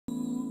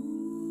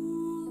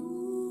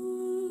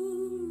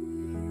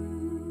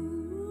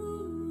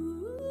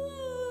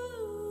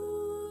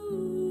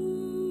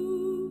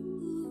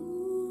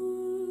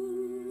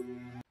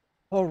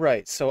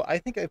Alright, so I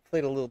think I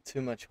played a little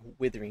too much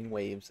Withering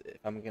Waves, if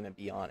I'm gonna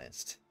be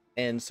honest.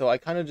 And so I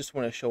kind of just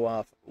want to show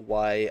off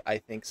why I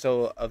think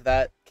so of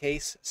that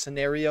case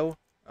scenario.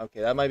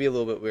 Okay, that might be a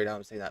little bit weird how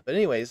I'm saying that. But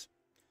anyways,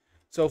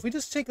 so if we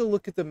just take a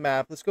look at the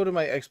map, let's go to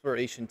my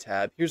exploration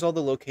tab. Here's all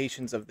the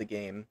locations of the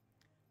game.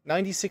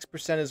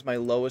 96% is my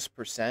lowest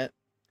percent.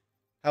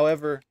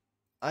 However,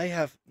 I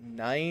have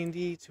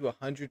 90 to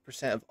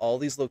 100% of all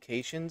these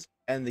locations,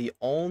 and the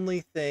only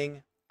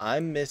thing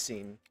I'm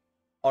missing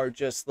are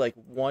just like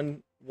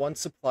one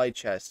supply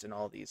chest in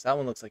all these. That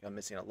one looks like I'm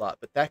missing a lot,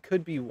 but that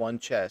could be one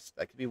chest.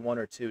 That could be one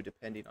or two,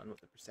 depending on what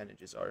the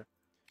percentages are.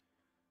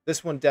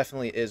 This one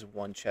definitely is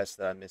one chest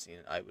that I'm missing,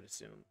 I would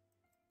assume.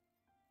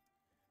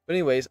 But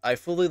anyways, I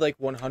fully like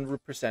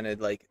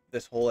 100%ed like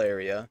this whole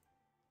area.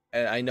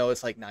 And I know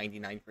it's like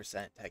 99%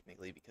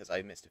 technically because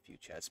I missed a few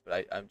chests,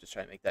 but I'm just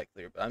trying to make that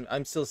clear. But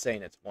I'm still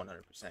saying it's 100%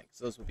 because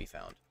those will be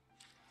found.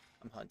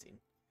 I'm hunting.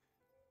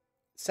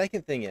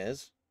 Second thing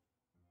is,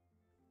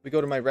 we go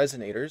to my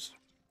resonators.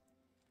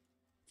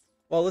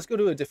 Well, let's go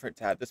to a different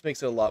tab. This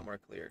makes it a lot more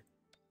clear.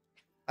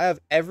 I have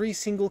every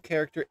single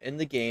character in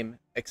the game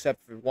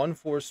except for one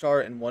 4-star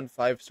and one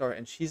 5-star,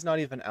 and she's not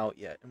even out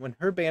yet. And when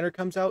her banner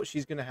comes out,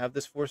 she's going to have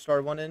this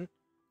 4-star one in,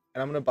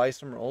 and I'm going to buy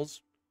some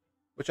rolls,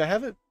 which I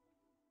haven't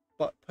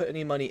put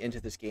any money into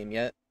this game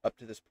yet up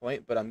to this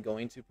point, but I'm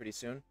going to pretty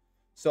soon.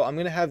 So I'm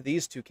going to have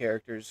these two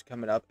characters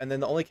coming up, and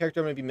then the only character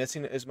I'm going to be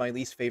missing is my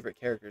least favorite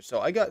character. So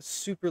I got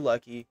super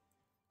lucky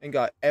and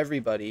got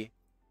everybody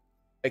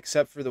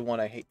except for the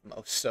one I hate the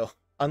most. So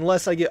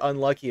unless I get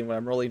unlucky and when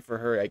I'm rolling for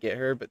her, I get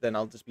her, but then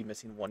I'll just be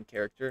missing one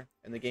character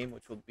in the game,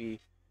 which will be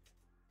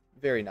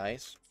very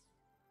nice.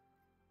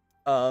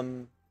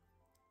 Um,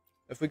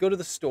 if we go to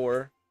the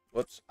store,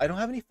 whoops, I don't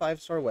have any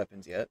 5-star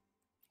weapons yet.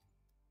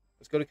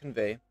 Let's go to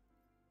convey.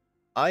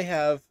 I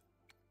have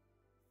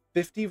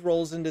 50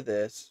 rolls into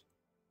this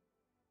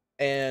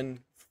and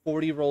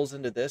 40 rolls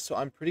into this, so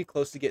I'm pretty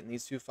close to getting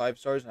these two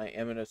 5-stars, and I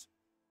am going to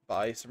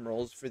buy some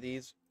rolls for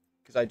these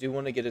because I do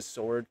want to get a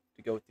sword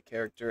to go with the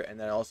character, and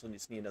then I also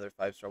just need another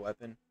 5-star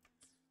weapon.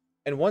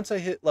 And once I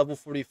hit level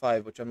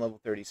 45, which I'm level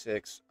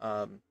 36,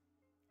 I'll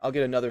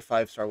get another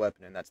 5-star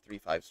weapon, and that's 3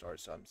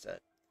 5-stars, so I'm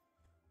set.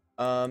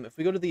 If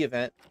we go to the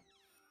event,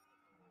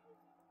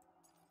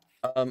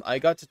 I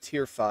got to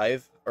tier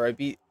 5, or I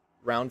beat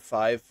round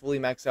 5, fully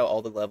maxed out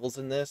all the levels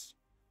in this.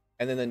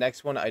 And then the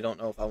next one, I don't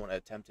know if I want to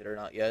attempt it or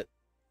not yet.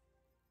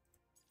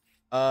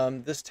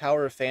 This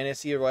Tower of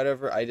Fantasy or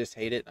whatever, I just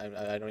hate it.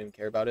 I don't even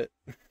care about it.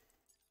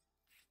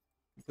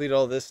 Complete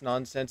all this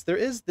nonsense. There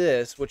is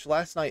this, which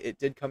last night it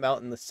did come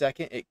out, and the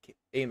second it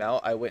came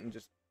out, I went and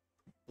just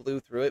blew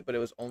through it, but it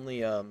was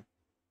only the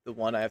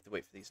one. I have to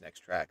wait for these next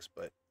tracks,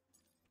 but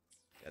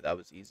yeah, that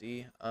was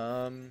easy.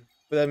 But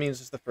that means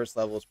just the first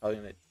level is probably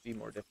going to be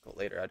more difficult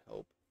later, I'd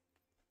hope.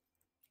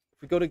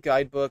 If we go to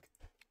guidebook,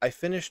 I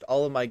finished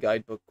all of my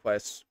guidebook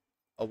quests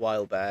a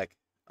while back.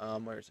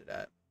 Where is it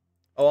at?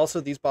 Oh,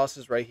 also these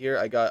bosses right here,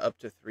 I got up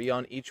to 3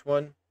 on each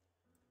one.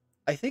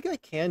 I think I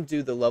can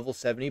do the level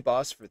 70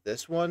 boss for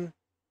this one,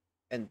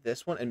 and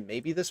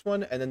maybe this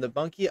one. And then the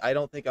monkey, I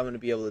don't think I'm going to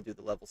be able to do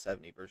the level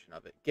 70 version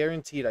of it.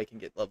 Guaranteed I can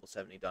get level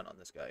 70 done on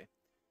this guy.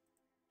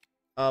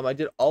 I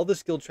did all the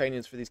skill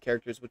trainings for these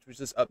characters, which was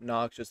just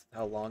obnoxious with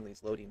how long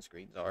these loading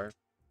screens are.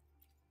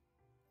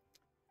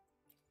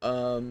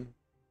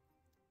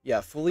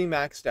 Yeah, fully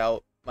maxed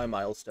out my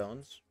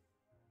milestones.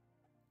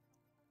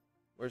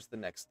 Where's the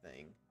next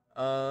thing?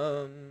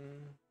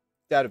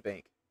 Data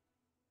bank.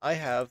 I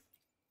have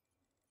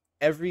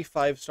every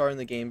 5-star in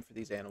the game for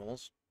these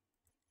animals.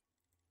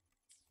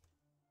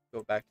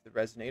 Go back to the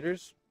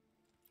resonators.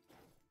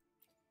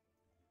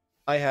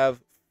 I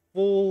have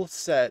full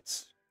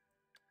sets,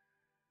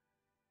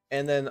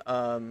 and then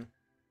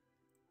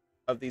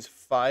of these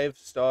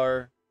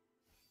 5-star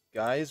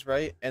guys,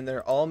 right? And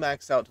they're all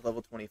maxed out to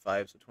level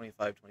 25, so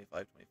 25,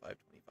 25, 25,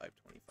 25,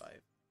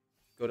 25.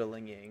 Go to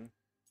Ling Yang.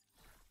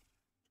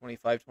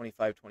 25,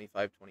 25,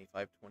 25,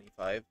 25,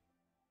 25.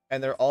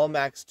 And they're all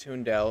max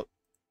tuned out.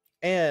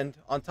 And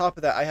on top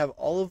of that, I have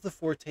all of the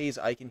fortes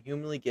I can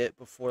humanly get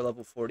before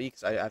level 40,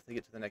 because I have to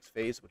get to the next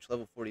phase, which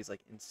level 40 is like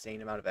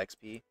insane amount of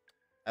XP.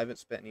 I haven't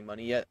spent any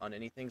money yet on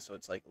anything, so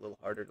it's like a little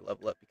harder to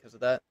level up because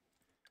of that.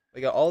 I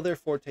got all their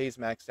fortes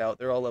maxed out.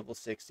 They're all level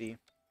 60. If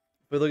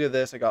we look at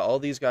this, I got all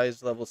these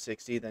guys level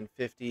 60, then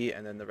 50,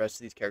 and then the rest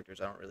of these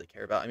characters I don't really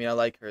care about. I mean, I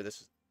like her.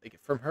 This is like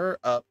from her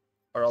up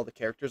are all the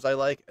characters I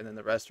like, and then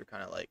the rest are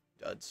kind of like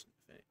duds,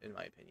 in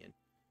my opinion.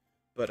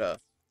 But I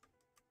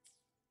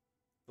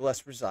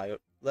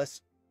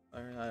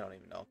don't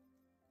even know.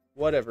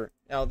 Whatever.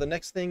 Now the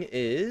next thing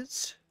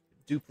is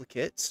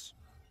duplicates.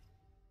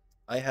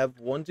 I have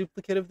one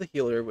duplicate of the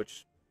healer,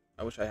 which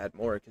I wish I had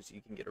more because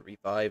you can get a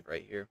revive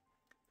right here.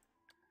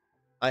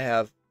 I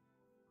have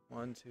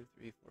 1, 2,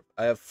 3, 4.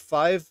 I have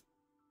 5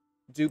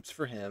 dupes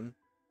for him,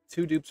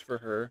 2 dupes for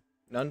her,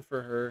 none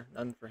for her,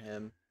 none for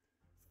him,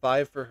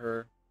 5 for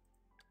her,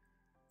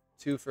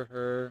 2 for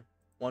her,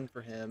 1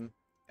 for him,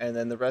 and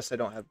then the rest I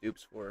don't have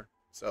dupes for.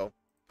 So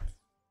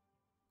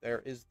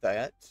there is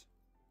that.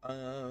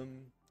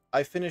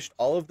 I finished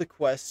all of the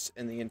quests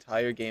in the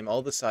entire game,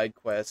 all the side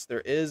quests.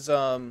 There is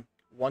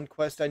one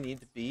quest I need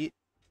to beat,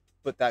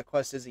 but that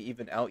quest isn't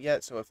even out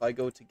yet, so if I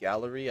go to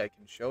gallery, I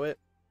can show it.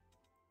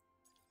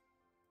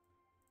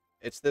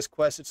 It's this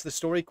quest. It's the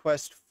story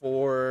quest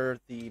for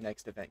the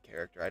next event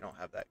character. I don't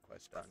have that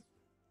quest done.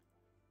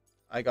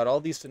 I got all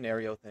these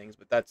scenario things,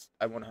 but that's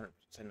I 100%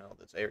 in all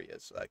those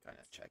areas, so that kind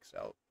of checks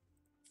out.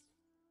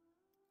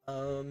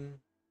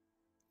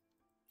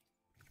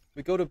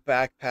 We go to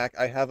backpack.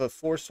 I have a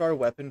 4-star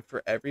weapon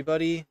for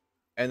everybody,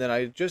 and then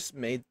I just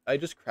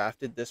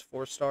crafted this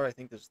 4-star. I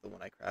think this is the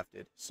one I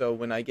crafted. So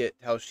when I get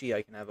Tao Shi,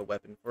 I can have a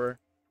weapon for her.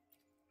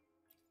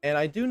 And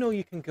I do know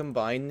you can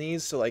combine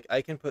these, so like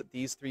I can put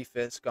these 3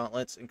 fist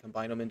gauntlets and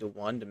combine them into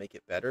one to make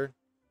it better.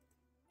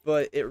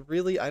 But I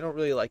don't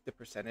really like the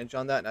percentage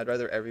on that, and I'd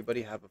rather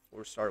everybody have a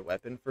 4-star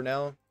weapon for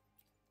now.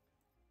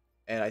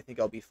 And I think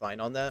I'll be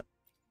fine on that.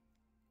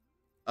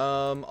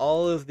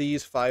 All of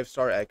these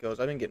 5-star echoes,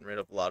 I've been getting rid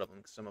of a lot of them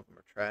because some of them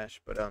are trash,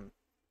 but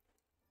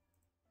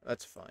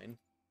that's fine.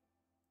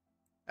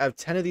 I have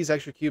 10 of these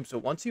extra cubes, so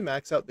once you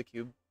max out the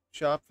cube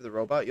shop for the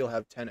robot, you'll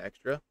have 10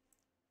 extra,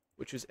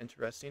 which is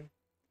interesting.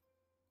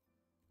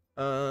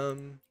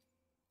 Where's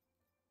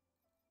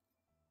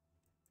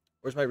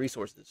my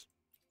resources?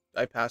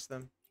 Did I pass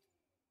them?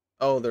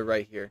 Oh, they're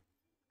right here.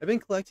 I've been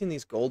collecting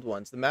these gold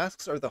ones. The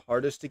masks are the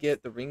hardest to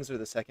get, the rings are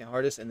the second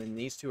hardest, and then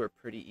these two are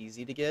pretty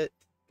easy to get.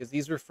 Because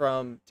these are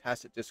from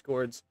Tacit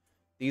Discords.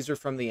 These are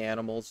from the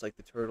animals, like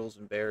the turtles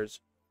and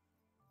bears.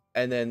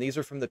 And then these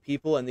are from the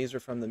people, and these are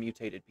from the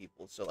mutated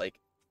people. So,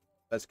 like,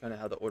 that's kind of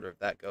how the order of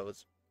that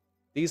goes.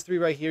 These 3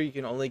 right here, you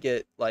can only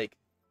get, like,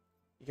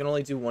 you can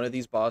only do one of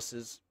these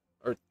bosses,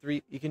 or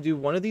 3, you can do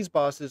one of these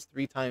bosses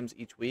 3 times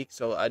each week.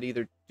 So I'd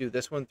either do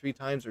this one 3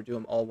 times or do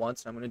them all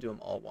once. And I'm going to do them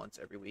all once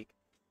every week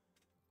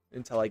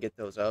until I get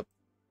those up.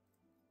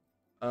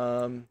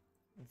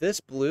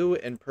 This blue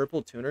and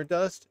purple tuner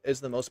dust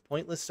is the most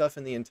pointless stuff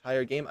in the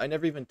entire game. I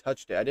never even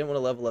touched it. I didn't want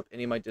to level up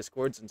any of my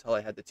discords until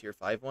I had the tier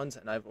 5 ones,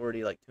 and I've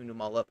already like tuned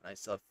them all up, and I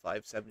still have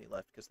 570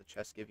 left because the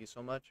chests give you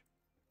so much.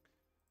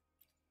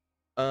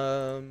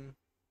 Let's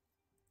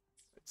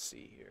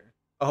see here.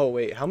 Oh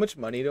wait, how much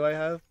money do I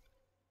have?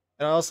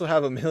 And I also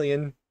have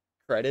 1,000,000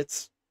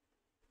 credits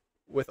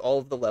with all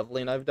of the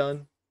leveling I've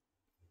done.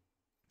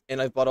 And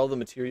I've bought all the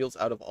materials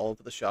out of all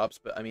of the shops,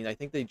 but I mean, I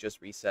think they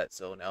just reset,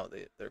 so now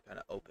they're kind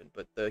of open.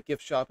 But the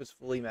gift shop is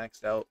fully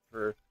maxed out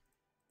for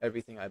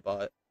everything I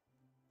bought.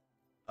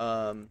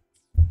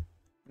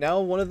 Now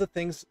one of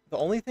the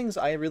only things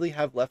I really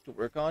have left to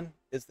work on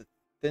is the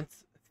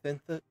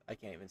I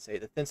can't even say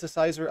it, the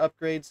synthesizer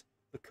upgrades,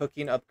 the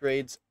cooking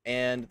upgrades,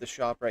 and the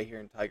shop right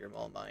here in Tiger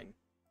Mall Mine.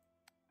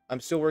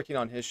 I'm still working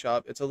on his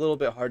shop. It's a little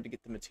bit hard to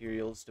get the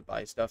materials to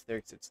buy stuff there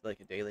because it's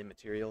like a daily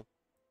material.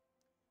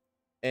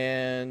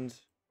 And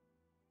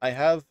I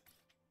have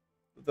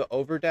the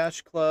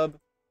Overdash Club.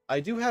 I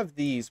do have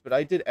these, but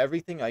I did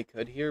everything I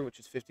could here, which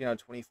is 15 out of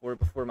 24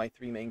 before my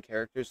 3 main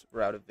characters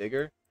were out of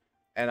vigor.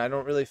 And I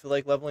don't really feel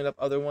like leveling up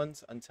other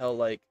ones until,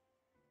 like,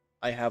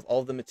 I have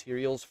all the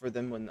materials for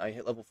them. When I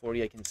hit level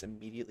 40, I can just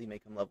immediately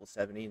make them level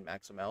 70 and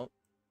max them out.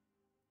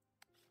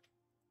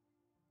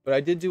 But I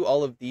did do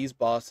all of these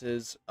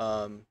bosses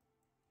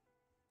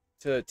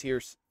to tier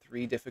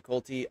 3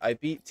 difficulty. I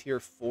beat tier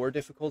 4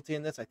 difficulty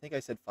in this. I think I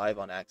said 5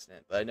 on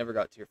accident, but I never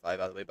got tier 5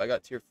 out of the way. But I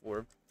got tier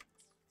 4.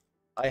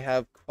 I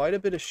have quite a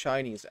bit of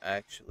shinies,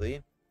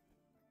 actually.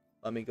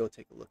 Let me go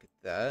take a look at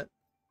that.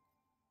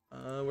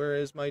 Where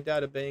is my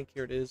data bank?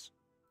 Here it is.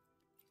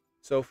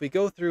 So if we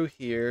go through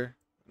here,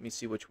 let me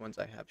see which ones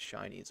I have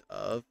shinies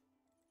of.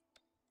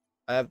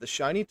 I have the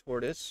shiny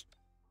tortoise.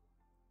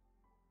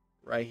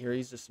 Right here,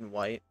 he's just in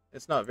white.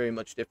 It's not very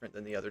much different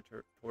than the other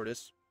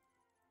tortoise.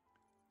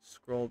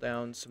 Scroll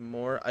down some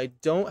more. I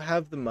don't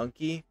have the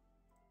monkey.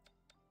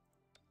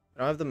 I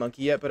don't have the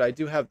monkey yet, but I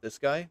do have this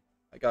guy.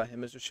 I got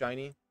him as a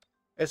shiny.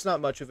 It's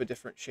not much of a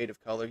different shade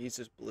of color. He's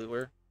just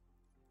bluer.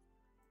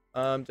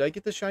 Did I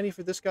get the shiny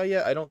for this guy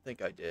yet? I don't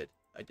think I did.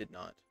 I did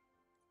not.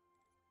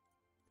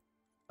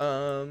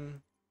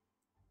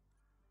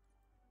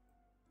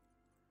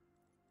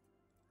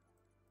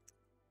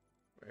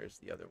 Where's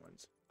the other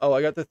ones? Oh,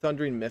 I got the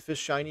Thundering Memphis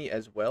shiny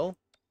as well.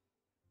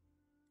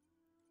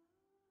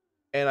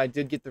 And I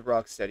did get the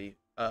Rocksteady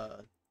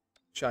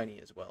shiny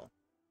as well.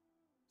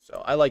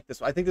 So I like this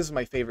one. I think this is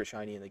my favorite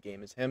shiny in the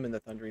game, is him and the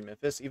Thundering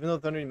Memphis. Even though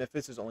Thundering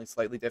Memphis is only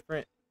slightly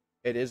different,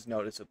 it is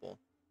noticeable.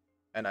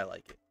 And I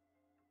like it.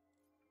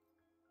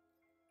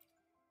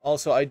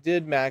 Also, I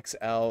did max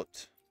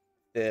out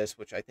this,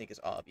 which I think is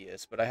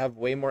obvious. But I have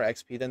way more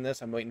XP than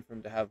this. I'm waiting for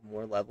him to have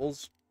more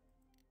levels.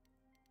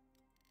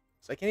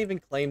 So I can't even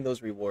claim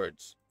those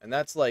rewards. And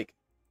that's like,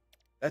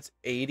 that's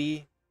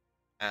 80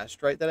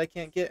 astrite that I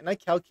can't get. And I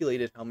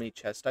calculated how many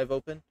chests I've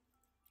opened.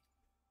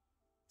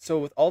 So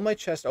with all my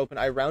chests open,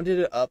 I rounded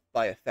it up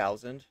by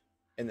 1,000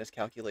 in this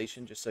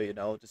calculation, just so you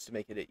know, just to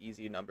make it an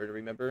easy number to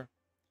remember.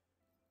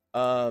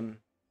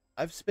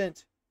 I've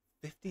spent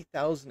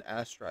 50,000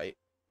 astrite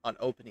on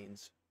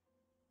openings.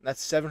 And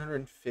that's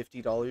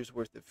 $750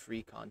 worth of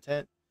free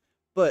content.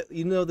 But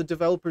you know, the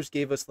developers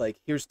gave us like,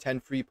 here's 10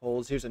 free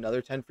polls, here's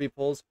another 10 free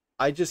polls.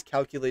 I just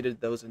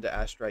calculated those into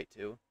Astrite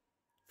too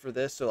for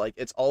this. So like,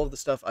 it's all of the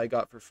stuff I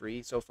got for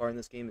free so far in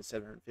this game is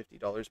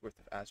 $750 worth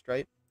of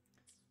Astrite.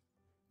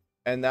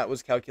 And that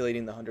was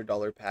calculating the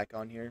 $100 pack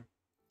on here.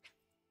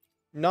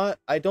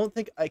 I don't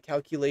think I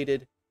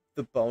calculated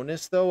the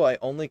bonus though. I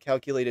only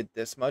calculated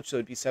this much, so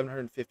it'd be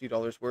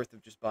 $750 worth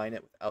of just buying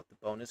it without the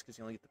bonus, because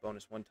you only get the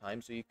bonus one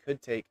time. So you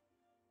could take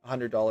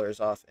 $100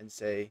 off and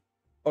say,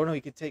 oh no,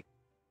 you could take,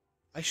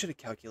 I should have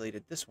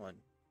calculated this one.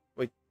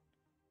 Wait,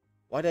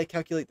 why did I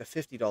calculate the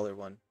 $50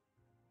 one?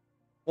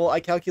 Well, I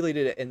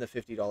calculated it in the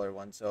 $50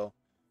 one, so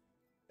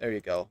there you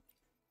go.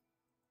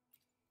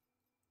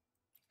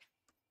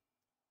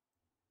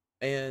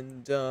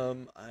 And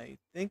I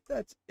think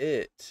that's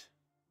it.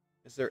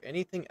 Is there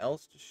anything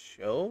else to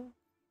show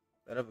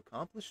that I've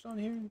accomplished on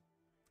here?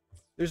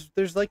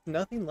 There's like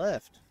nothing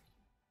left.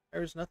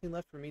 There's nothing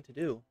left for me to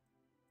do.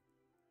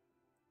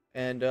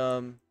 And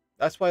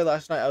that's why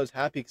last night I was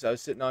happy, because I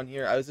was sitting on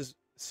here. I was just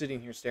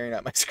sitting here staring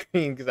at my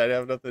screen because I didn't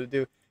have nothing to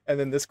do. And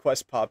then this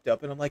quest popped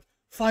up, and I'm like,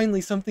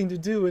 finally something to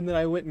do. And then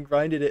I went and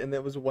grinded it, and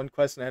it was one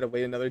quest, and I had to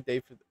wait another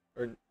day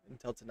or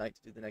until tonight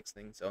to do the next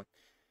thing. So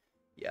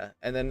yeah,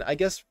 and then I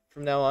guess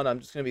from now on I'm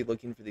just gonna be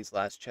looking for these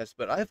last chests.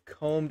 But I've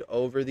combed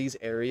over these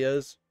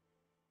areas.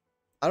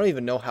 I don't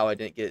even know how I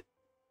didn't get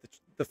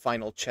the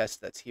final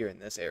chest that's here in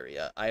this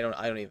area. I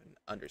don't even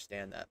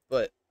understand that.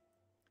 But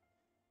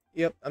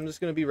yep, I'm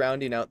just gonna be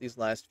rounding out these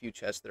last few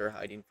chests that are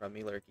hiding from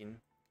me, lurking.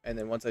 And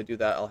then once I do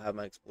that, I'll have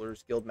my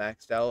Explorer's Guild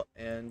maxed out,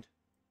 and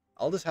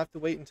I'll just have to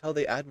wait until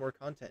they add more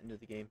content into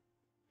the game.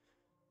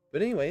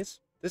 But anyways,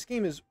 this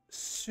game is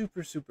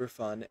super, super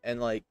fun, and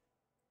like,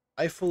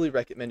 I fully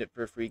recommend it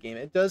for a free game.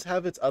 It does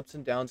have its ups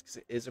and downs because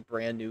it is a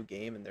brand new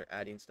game, and they're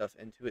adding stuff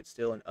into it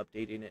still and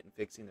updating it and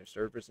fixing their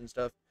servers and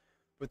stuff.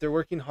 But they're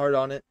working hard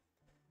on it.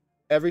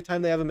 Every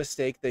time they have a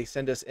mistake, they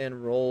send us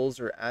in rolls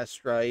or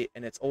astrite,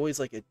 and it's always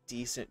like a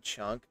decent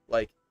chunk.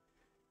 Like,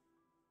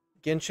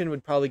 Genshin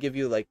would probably give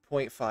you like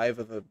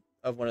 0.5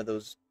 of one of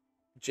those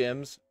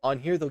gems. On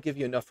here, they'll give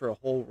you enough for a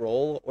whole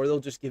roll, or they'll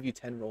just give you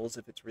 10 rolls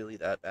if it's really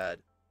that bad.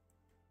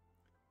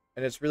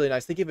 And it's really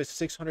nice. They give us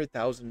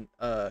 600,000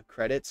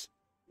 credits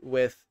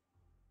with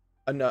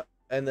enough,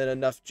 and then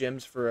enough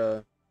gems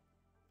or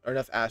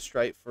enough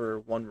astrite for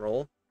one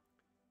roll,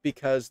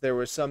 because there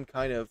was some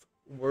kind of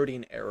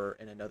wording error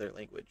in another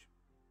language.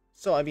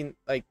 So I mean,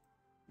 like,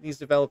 these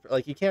developers,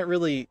 like, you can't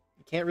really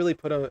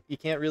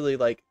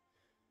like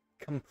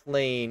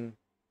complain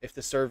if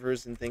the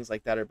servers and things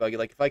like that are buggy.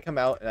 Like, if I come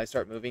out and I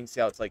start moving, see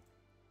how it's like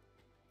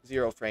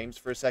 0 frames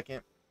for a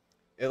second?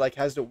 It like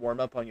has to warm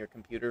up on your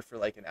computer for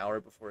like an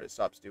hour before it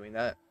stops doing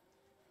that.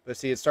 But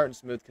see, it's starting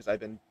smooth because I've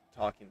been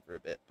talking for a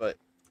bit. But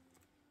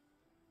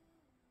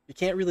you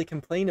can't really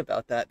complain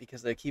about that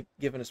because they keep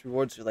giving us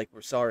rewards. They're like,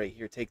 we're sorry,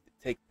 here, take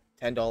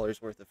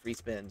 $10 worth of free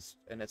spins.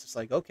 And it's just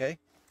like, okay,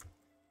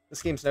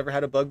 this game's never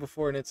had a bug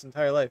before in its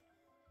entire life.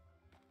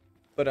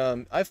 But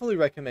I fully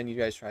recommend you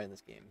guys trying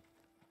this game.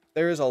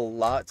 There is a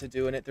lot to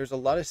do in it. There's a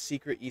lot of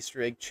secret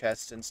Easter egg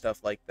chests and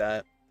stuff like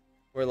that,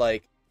 where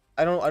like,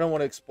 I don't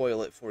want to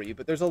spoil it for you,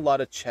 but there's a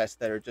lot of chests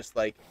that are just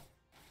like,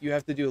 you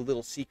have to do a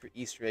little secret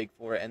Easter egg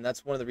for it, and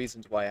that's one of the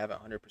reasons why I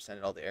haven't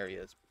 100%ed all the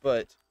areas.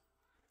 But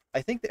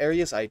I think the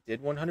areas I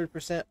did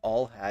 100%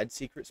 all had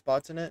secret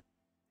spots in it.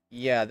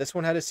 Yeah, this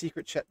one had a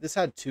secret chest. This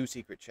had 2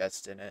 secret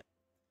chests in it.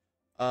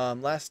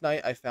 Last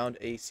night I found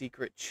a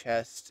secret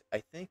chest, I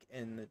think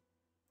in the...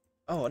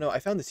 Oh, no, I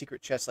found the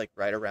secret chest like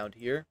right around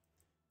here.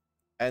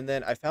 And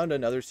then I found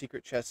another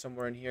secret chest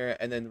somewhere in here.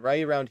 And then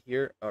right around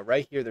here,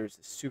 right here, there's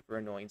a super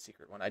annoying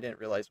secret one. I didn't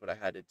realize what I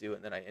had to do.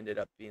 And then I ended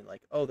up being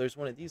like, oh, there's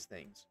one of these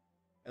things.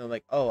 And I'm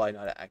like, oh, I know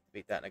how to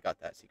activate that. And I got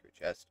that secret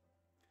chest.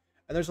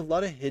 And there's a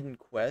lot of hidden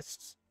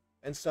quests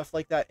and stuff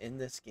like that in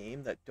this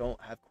game that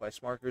don't have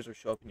quest markers or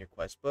show up in your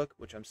quest book,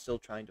 which I'm still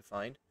trying to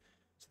find.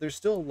 So there's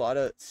still a lot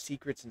of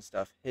secrets and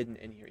stuff hidden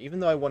in here. Even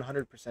though I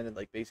 100%ed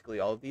like basically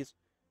all of these,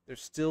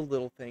 there's still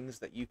little things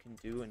that you can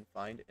do and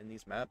find in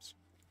these maps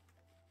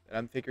that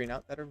I'm figuring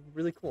out that are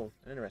really cool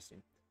and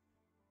interesting.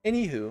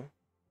 Anywho,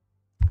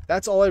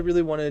 that's all I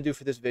really wanted to do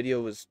for this video,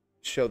 was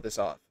show this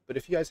off. But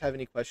if you guys have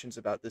any questions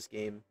about this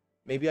game,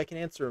 maybe I can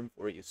answer them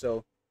for you.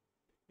 So,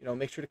 you know,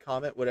 make sure to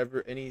comment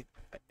whatever,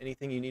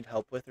 anything you need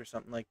help with or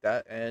something like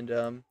that,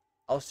 and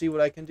I'll see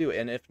what I can do.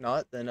 And if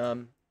not, then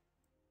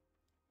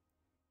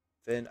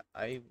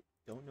I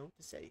don't know what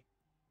to say.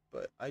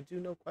 But I do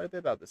know quite a bit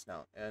about this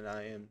now, and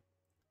I am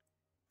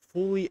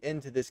fully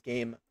into this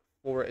game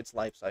for its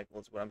life cycle,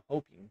 is what I'm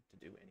hoping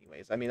to do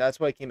anyways. I mean, that's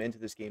what I came into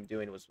this game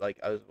doing, was like,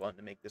 I was wanting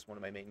to make this one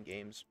of my main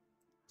games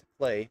to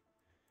play.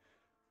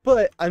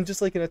 But I'm just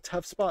like in a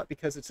tough spot,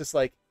 because it's just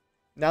like,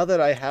 now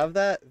that I have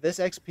that, this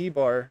XP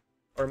bar,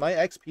 or my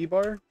XP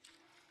bar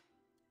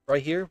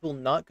right here, will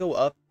not go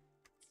up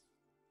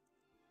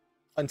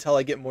until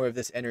I get more of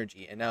this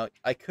energy. And now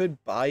I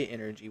could buy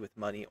energy with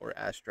money or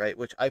astrite,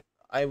 which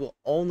I will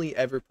only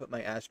ever put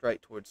my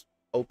astrite towards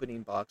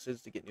opening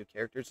boxes to get new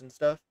characters and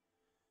stuff.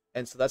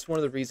 And so that's one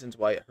of the reasons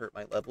why it hurt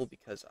my level,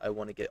 because I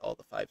want to get all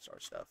the 5-star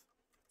stuff.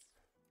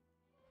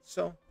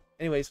 So,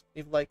 anyways,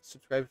 leave a like,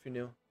 subscribe if you're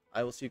new.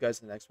 I will see you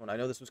guys in the next one. I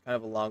know this was kind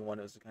of a long one.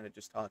 It was kind of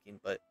just talking,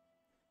 but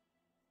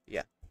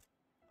yeah.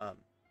 Um,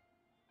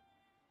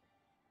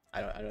 I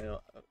don't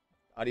know.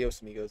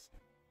 Adios, amigos.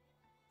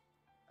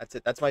 That's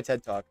it. That's my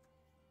TED Talk.